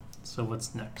So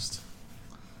what's next?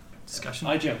 Discussion?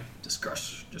 iGEM.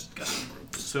 Discussion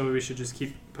groups. So we should just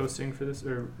keep posting for this,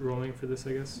 or rolling for this,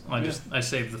 I guess? I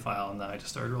saved the file, and then I just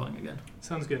started rolling again.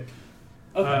 Sounds good.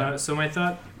 Okay. So my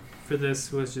thought for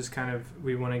this was just kind of,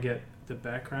 we want to get the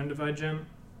background of iGEM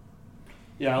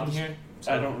Yeah, I'll in just, here.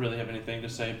 I don't really have anything to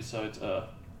say besides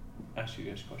ask you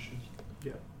guys questions.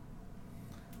 Yeah.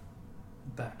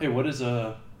 Back. Hey, what is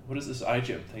this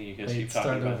iGEM thing you guys keep talking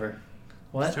Start about? over.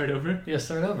 What? Start over? Yeah,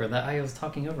 start over. That I was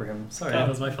talking over him. Sorry, Oh. that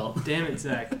was my fault. Damn it,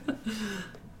 Zach.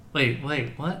 Wait,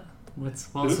 what?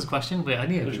 What was his question? Wait, I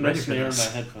need to There's be no ready for snare in my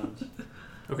this. headphones.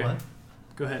 Okay, What?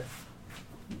 go ahead.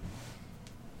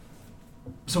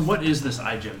 So what is this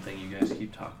iGEM thing you guys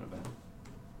keep talking about?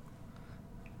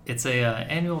 It's a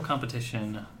annual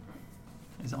competition.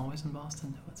 Is it always in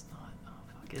Boston? No, it's not. Oh,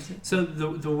 fuck, is it? So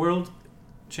the World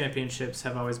Championships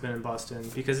have always been in Boston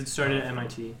because it started at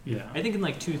MIT. Yeah. I think in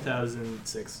like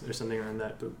 2006 or something around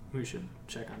that, but we should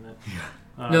check on that.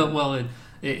 Yeah. No, well, it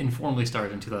informally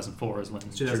started in 2004 is when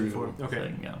 2004, Drew okay.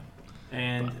 thing, yeah.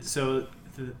 And so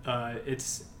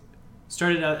it's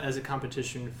started out as a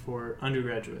competition for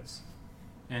undergraduates.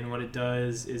 And what it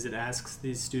does is it asks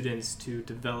these students to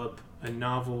develop a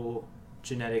novel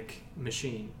genetic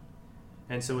machine.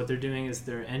 And so what they're doing is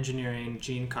they're engineering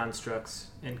gene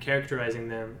constructs and characterizing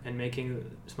them and making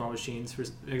small machines. For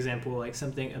example, like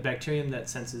a bacterium that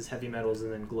senses heavy metals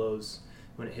and then glows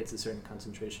when it hits a certain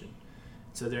concentration.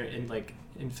 So they're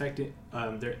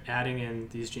they're adding in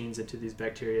these genes into these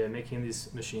bacteria, making these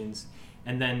machines.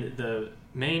 And then the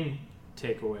main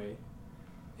takeaway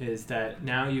is that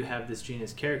now you have this gene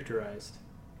is characterized.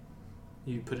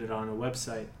 You put it on a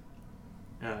website,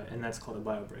 and that's called a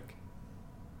biobrick.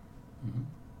 Mm-hmm.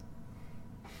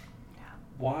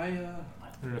 Why? I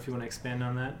don't know if you want to expand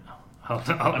on that.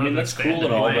 I mean, that's cool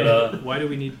and all, but why do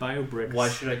we need biobricks? why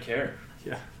should I care?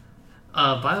 Yeah.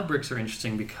 Biobricks are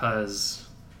interesting because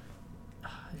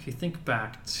if you think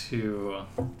back to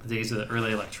the days of the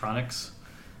early electronics,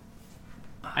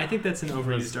 I think that's an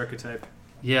overused archetype.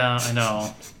 yeah, I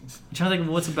know. I'm trying to think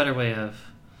of what's a better way of.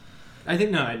 I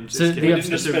think no. I'm just So kidding. We Yeah, didn't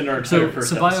just spend our so- entire first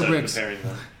so episode biobricks- comparing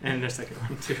them. And their second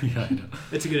one too. Yeah, I know.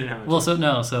 It's a good analogy. Well,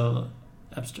 so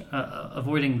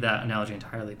avoiding that analogy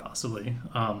entirely, possibly.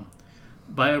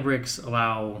 Biobricks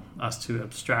allow us to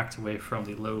abstract away from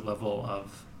the low level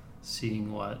of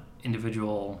seeing what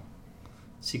individual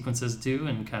sequences do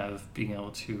and kind of being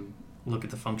able to look at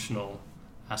the functional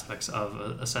aspects of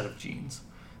a set of genes.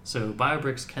 So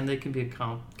biobricks can they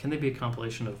be a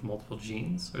compilation of multiple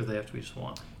genes, or do they have to be just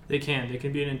one? They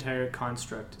can be an entire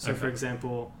construct. So, Okay. for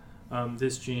example,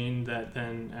 this gene that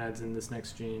then adds in this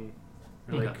next gene,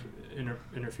 or like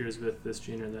interferes with this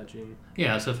gene or that gene.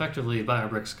 Yeah, so effectively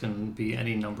biobricks can be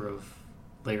any number of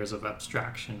layers of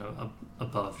abstraction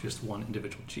above just one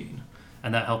individual gene.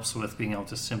 And that helps with being able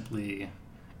to simply...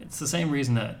 It's the same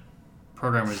reason that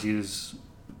programmers use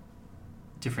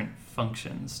different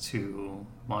functions to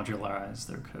modularize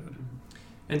their code.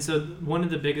 And so one of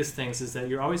the biggest things is that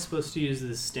you're always supposed to use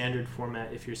this standard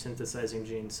format if you're synthesizing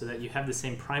genes, so that you have the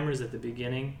same primers at the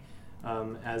beginning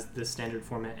as the standard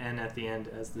format and at the end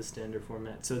as the standard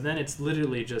format. So then it's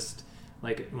literally just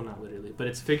like, well, not literally, but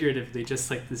it's figuratively just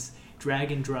like this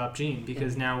drag and drop gene,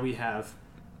 because now we have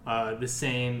the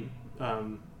same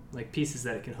like pieces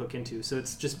that it can hook into. So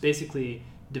it's just basically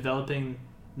developing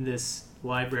this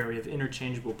library of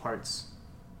interchangeable parts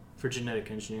for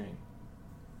genetic engineering.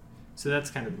 So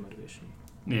that's kind of the motivation.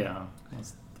 Yeah.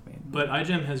 That's the main. But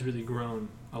iGEM has really grown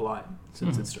a lot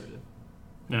since it started.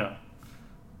 Yeah.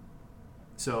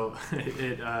 So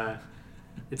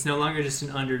it's no longer just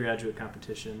an undergraduate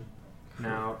competition.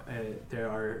 Now there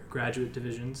are graduate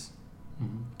divisions,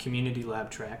 community lab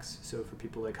tracks. So for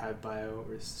people like Hive Bio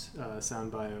or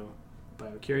Sound Bio,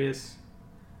 BioCurious.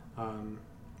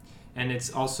 And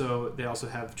it's also, they also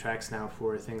have tracks now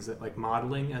for things that like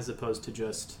modeling, as opposed to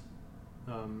just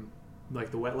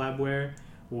like the wet labware,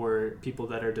 or people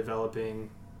that are developing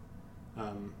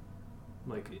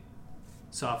like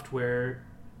software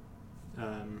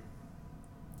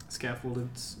scaffolded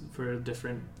for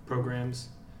different programs.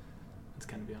 It's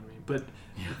kind of beyond me, but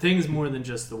things more than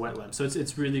just the wet lab. So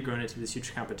it's really grown into this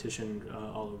huge competition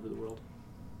all over the world.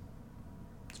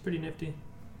 It's pretty nifty.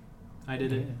 I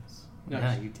did it. Yes. Nice.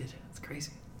 Yeah, you did it. It's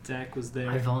crazy. Zach was there.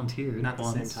 I volunteered. Not the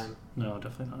once. same time. No,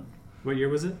 definitely not. What year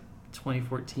was it?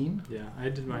 2014. Yeah, I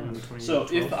did mine in 2012.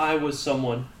 So if I was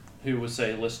someone who was,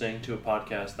 say, listening to a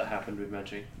podcast that happened to be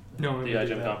mentioning no, the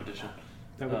iGEM competition,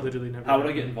 that would literally never how would I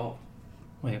happen. get involved?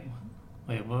 Wait,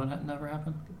 what would never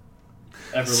happen?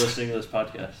 Ever listening to this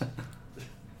podcast?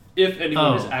 If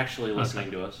anyone is Oh, actually listening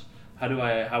to us, how would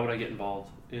I get involved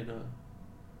in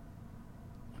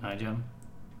iGEM.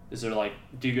 Is there like,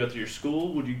 do you go through your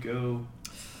school? Would you go?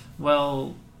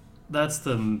 Well, that's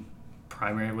the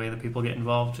primary way that people get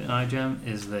involved in iGEM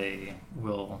is they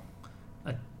will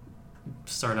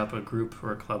start up a group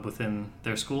or a club within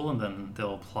their school, and then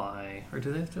they'll apply. Or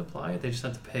do they have to apply? They just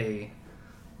have to pay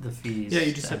the fees. Yeah,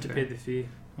 you just have to pay the fee.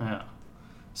 Yeah.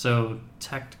 So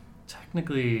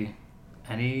technically,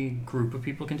 any group of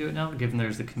people can do it now, given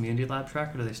there's the community lab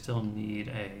track, or do they still need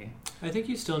a... I think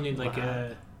you still need like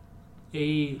lab?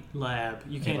 a lab.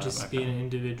 You can't lab, just okay. be an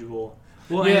individual.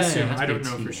 Well, Yeah, I assume. yeah, I don't it's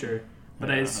know a for team. sure. But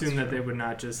Yeah, I that's assume that true. they would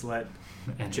not just let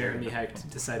And Jeremy Hecht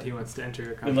decide he wants to enter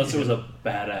a competition. Unless it was a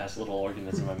badass little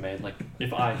organism I made. Like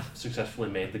if I successfully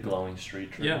made the glowing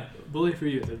street tree. Yeah, bully for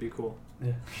you. That'd be cool.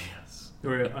 Yeah. Yes.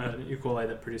 Or an E. coli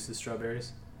that produces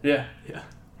strawberries. Yeah. Yeah,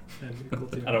 that'd be cool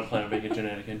too. I don't plan on being a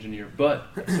genetic engineer, but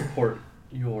support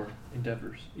your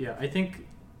endeavors. Yeah, I think,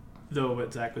 though,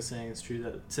 what Zach was saying is true,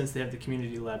 that since they have the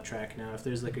community lab track now, if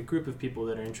there's like a group of people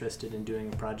that are interested in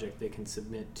doing a project, they can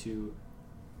submit to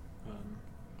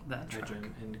That track.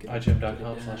 iGEM and get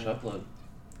iGEM.com/upload.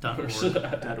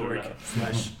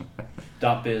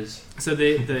 .org/. .biz. So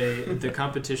the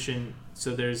competition,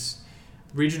 so there's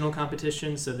regional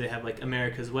competition, so they have like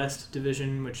America's West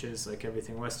division, which is like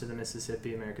everything west of the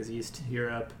Mississippi, America's East,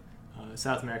 Europe,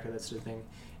 South America, that sort of thing.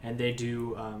 And they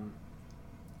do,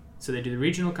 so they do the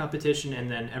regional competition,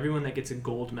 and then everyone that gets a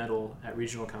gold medal at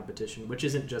regional competition, which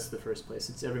isn't just the first place,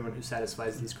 it's everyone who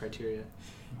satisfies these criteria,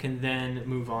 can then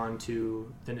move on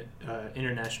to the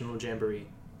International Jamboree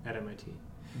at MIT.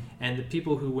 And the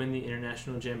people who win the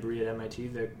International Jamboree at MIT,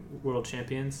 the world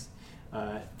champions,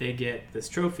 they get this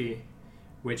trophy,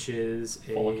 which is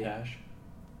Full of cash.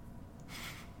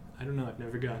 I don't know, I've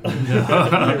never gotten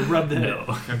it. Rub that No. in.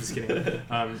 I'm just kidding.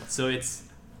 So it's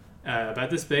about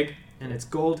this big, and it's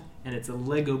gold, and it's a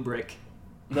Lego brick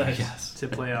Nice. Yes. to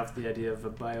play off the idea of a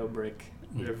bio brick.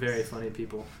 They're Yes. very funny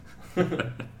people.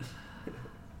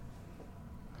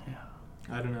 Yeah.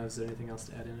 I don't know, is there anything else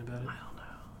to add in about it?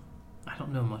 I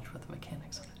don't know much about the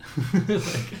mechanics of it.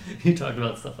 Like, you talked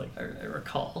about stuff like I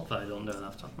recall, but I don't know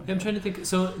enough to talk about. I'm trying to think.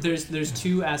 So there's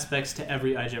two aspects to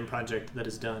every iGEM project that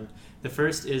is done. The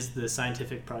first is the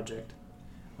scientific project,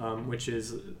 which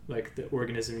is like the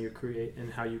organism you create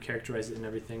and how you characterize it and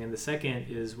everything. And the second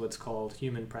is what's called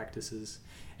human practices.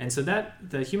 And so that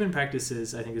the human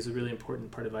practices, I think, is a really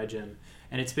important part of iGEM.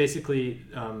 And it's basically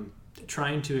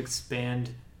trying to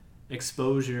expand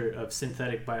exposure of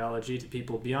synthetic biology to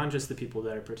people beyond just the people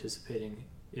that are participating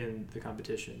in the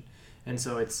competition. And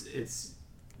so it's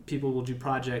people will do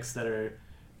projects that are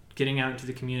getting out into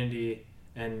the community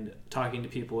and talking to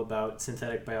people about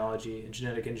synthetic biology and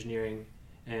genetic engineering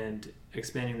and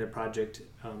expanding their project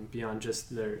beyond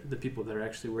just the people that are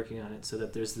actually working on it, so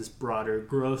that there's this broader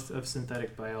growth of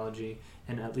synthetic biology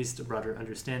and at least a broader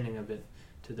understanding of it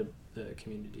to the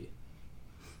community.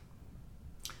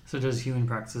 So does human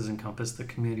practices encompass the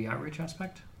community outreach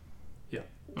aspect? Yeah.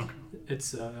 Okay.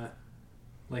 It's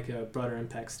like a broader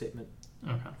impact statement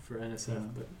Okay. for NSF, Yeah.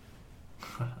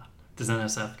 but Does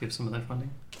NSF give some of their funding?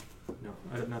 no,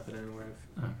 not that I'm aware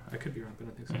of. Okay. I could be wrong, but I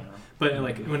don't think so. Yeah. But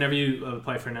like whenever you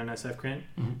apply for an NSF grant,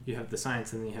 Mhm. you have the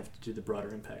science and then you have to do the broader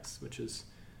impacts, which is,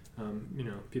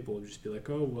 people will just be like,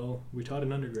 oh, well, we taught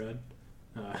an undergrad.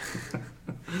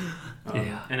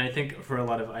 Yeah. And I think for a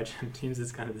lot of iGEM teams,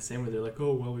 it's kind of the same, where they're like,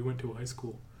 oh, well, we went to a high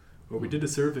school, or we did a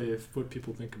survey of what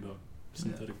people think about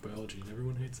synthetic biology, and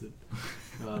everyone hates it.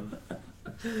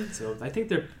 So I think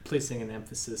they're placing an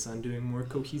emphasis on doing more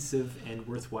cohesive and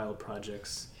worthwhile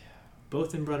projects,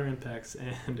 both in broader impacts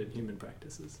and in human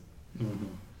practices,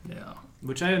 Mm-hmm. Yeah.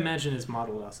 which I imagine is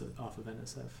modeled off of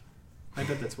NSF. I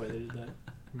bet that's why they did that.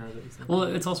 Now that you think Well,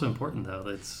 about it. it's also important though.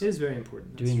 It's It is very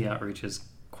important. doing the outreach is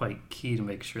quite key to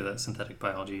make sure that synthetic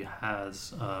biology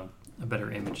has a better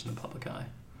image in the public eye.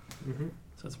 Mm-hmm.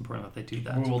 So it's important that they do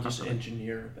that. We'll just properly.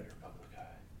 engineer a better public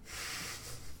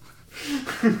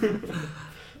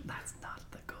That's not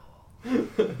the goal.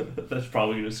 eye. That's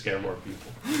probably going to scare more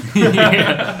people.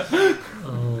 Yeah.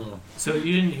 Oh. So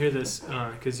you didn't hear this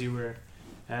because you were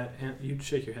at. You'd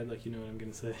shake your head like you know what I'm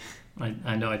going to say.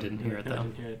 I know I didn't hear it I though.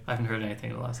 didn't hear it. I haven't heard anything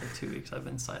in the last 2 weeks. I've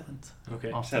been silent.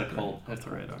 Okay. Off Had the a cold. off the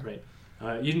radar. Right.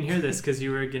 You didn't hear this because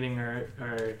you were getting our.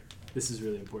 This is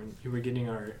really important. You were getting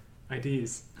our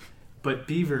IDs, but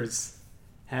beavers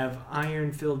have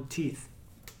iron-filled teeth.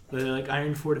 They're like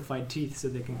iron-fortified teeth, so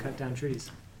they can cut down trees.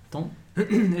 Don't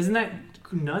Isn't that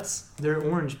nuts? They're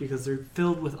orange because they're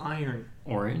filled with iron.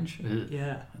 orange. Ugh,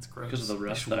 Yeah. that's gross. Because of the You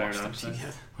rust, should the wash iron them oxide.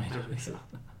 teeth. Yeah. I don't think so.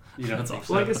 You don't That's think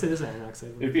awesome. Well, I so? guess it is iron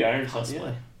oxide. It'd be iron Possibly.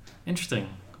 Yeah. Interesting.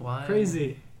 Why?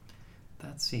 Crazy.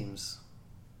 That seems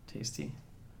tasty.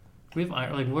 We have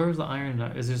iron. Like, where's the iron?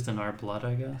 Is it just in our blood?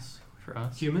 I guess for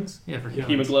us. Humans? Yeah, for humans.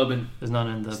 Hemoglobin. It's not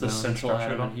in the It's the bone central structure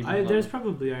at atom all. in hemoglobin. There's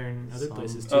probably iron in other Some-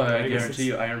 places too. Oh, but I guess guarantee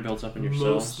you, iron builds up in your cells.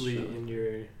 mostly so- in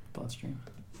your Bloodstream.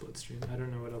 bloodstream. I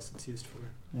don't know what else it's used for.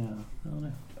 Yeah, I don't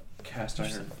know. Cast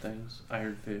iron things,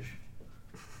 iron fish.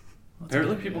 That's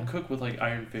Apparently, a good people idea. cook with like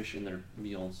iron fish in their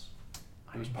meals.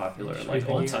 It was popular in Are you like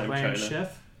thinking old of time Iron China.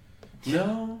 Chef?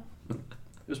 No, it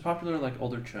was popular in like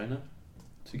older China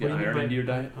to get What do you mean iron by- into your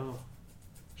diet. Oh,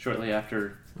 Shortly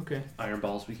after okay, iron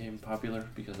balls became popular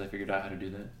because they figured out how to do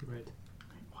that. right.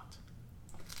 What?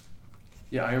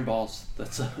 Yeah, iron balls.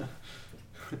 That's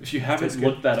if you Tastes haven't good.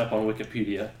 looked that up on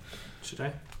Wikipedia, Should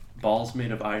I? balls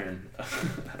made of iron.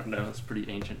 I don't know. It's pretty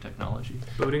ancient technology.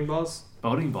 Boating balls?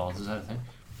 Boating balls, is that a thing?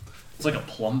 It's like a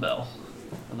plumb bell.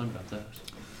 I learned about that.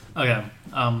 Okay.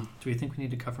 Do we think we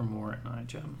need to cover more in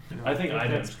iGEM? No, I think that's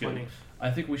item's good. plenty. I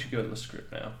think we should go to the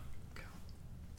script now.